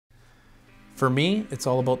For me, it's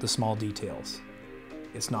all about the small details.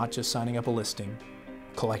 It's not just signing up a listing,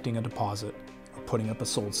 collecting a deposit, or putting up a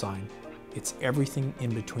sold sign. It's everything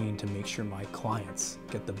in between to make sure my clients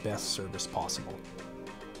get the best service possible.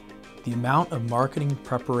 The amount of marketing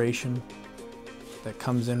preparation that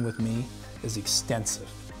comes in with me is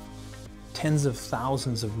extensive. Tens of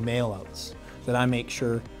thousands of mail outs that I make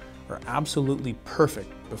sure are absolutely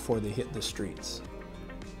perfect before they hit the streets.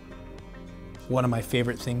 One of my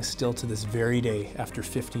favorite things still to this very day, after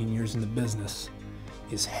 15 years in the business,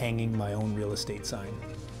 is hanging my own real estate sign.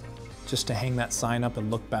 Just to hang that sign up and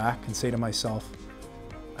look back and say to myself,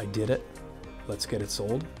 I did it, let's get it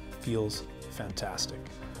sold, feels fantastic.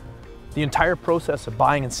 The entire process of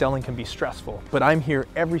buying and selling can be stressful, but I'm here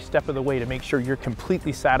every step of the way to make sure you're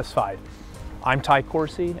completely satisfied. I'm Ty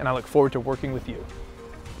Corsi, and I look forward to working with you.